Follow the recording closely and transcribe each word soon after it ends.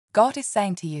God is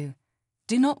saying to you,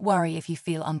 do not worry if you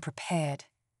feel unprepared.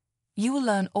 You will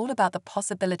learn all about the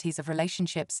possibilities of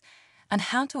relationships and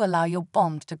how to allow your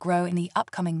bond to grow in the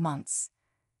upcoming months.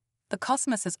 The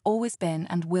cosmos has always been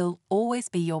and will always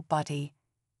be your buddy.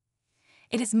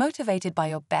 It is motivated by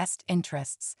your best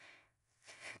interests.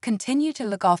 Continue to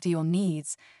look after your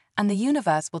needs, and the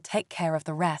universe will take care of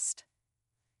the rest.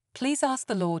 Please ask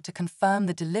the Lord to confirm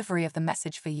the delivery of the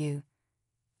message for you.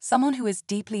 Someone who is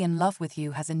deeply in love with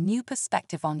you has a new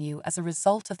perspective on you as a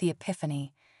result of the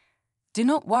epiphany. Do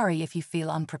not worry if you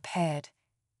feel unprepared.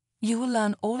 You will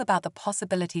learn all about the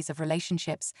possibilities of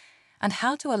relationships and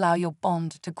how to allow your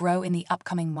bond to grow in the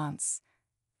upcoming months.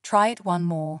 Try it one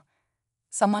more.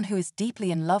 Someone who is deeply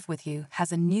in love with you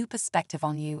has a new perspective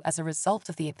on you as a result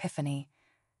of the epiphany.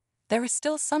 There is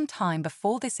still some time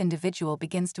before this individual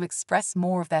begins to express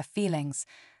more of their feelings,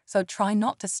 so try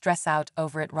not to stress out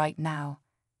over it right now.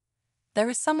 There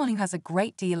is someone who has a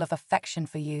great deal of affection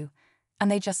for you, and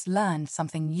they just learned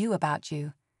something new about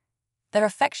you. Their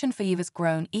affection for you has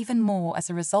grown even more as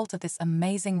a result of this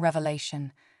amazing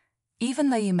revelation. Even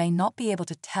though you may not be able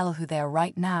to tell who they are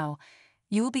right now,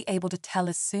 you will be able to tell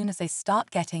as soon as they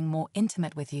start getting more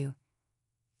intimate with you.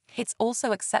 It's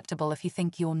also acceptable if you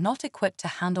think you're not equipped to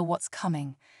handle what's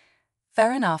coming.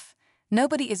 Fair enough,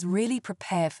 nobody is really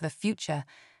prepared for the future,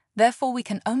 therefore we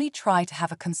can only try to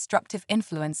have a constructive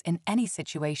influence in any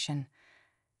situation.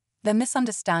 Their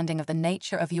misunderstanding of the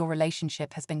nature of your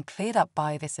relationship has been cleared up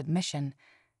by this admission.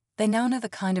 They now know the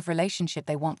kind of relationship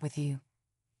they want with you.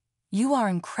 You are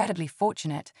incredibly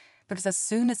fortunate because as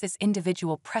soon as this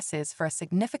individual presses for a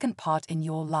significant part in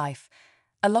your life,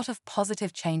 a lot of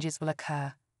positive changes will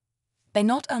occur. They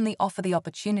not only offer the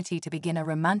opportunity to begin a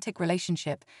romantic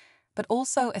relationship, but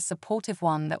also a supportive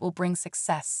one that will bring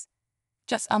success.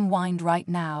 Just unwind right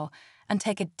now and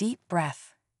take a deep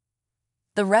breath.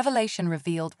 The revelation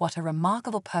revealed what a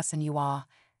remarkable person you are,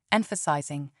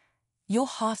 emphasizing your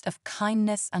heart of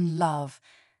kindness and love.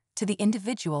 To the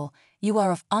individual, you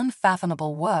are of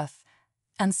unfathomable worth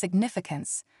and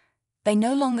significance. They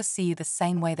no longer see you the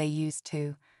same way they used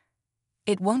to.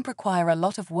 It won't require a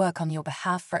lot of work on your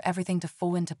behalf for everything to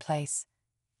fall into place.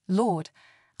 Lord,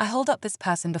 I hold up this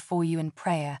person before you in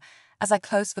prayer as I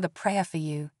close with a prayer for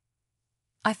you.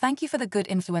 I thank you for the good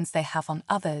influence they have on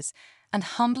others and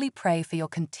humbly pray for your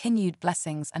continued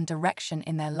blessings and direction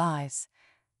in their lives.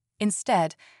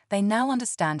 Instead, they now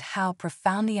understand how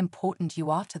profoundly important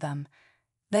you are to them.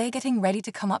 They are getting ready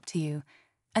to come up to you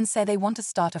and say they want to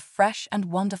start a fresh and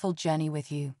wonderful journey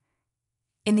with you.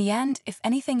 In the end, if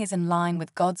anything is in line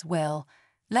with God's will,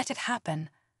 let it happen.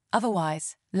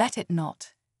 Otherwise, let it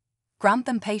not. Grant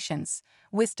them patience,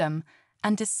 wisdom,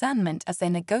 and discernment as they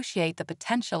negotiate the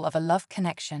potential of a love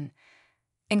connection.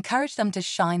 Encourage them to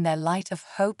shine their light of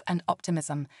hope and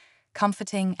optimism,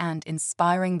 comforting and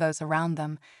inspiring those around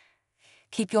them.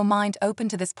 Keep your mind open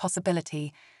to this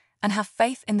possibility and have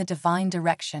faith in the divine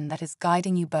direction that is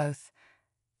guiding you both.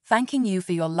 Thanking you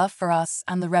for your love for us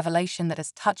and the revelation that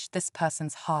has touched this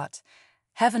person's heart.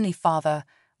 Heavenly Father,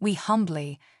 we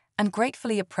humbly and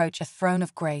gratefully approach a throne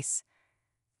of grace.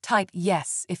 Type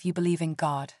yes if you believe in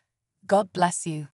God. God bless you.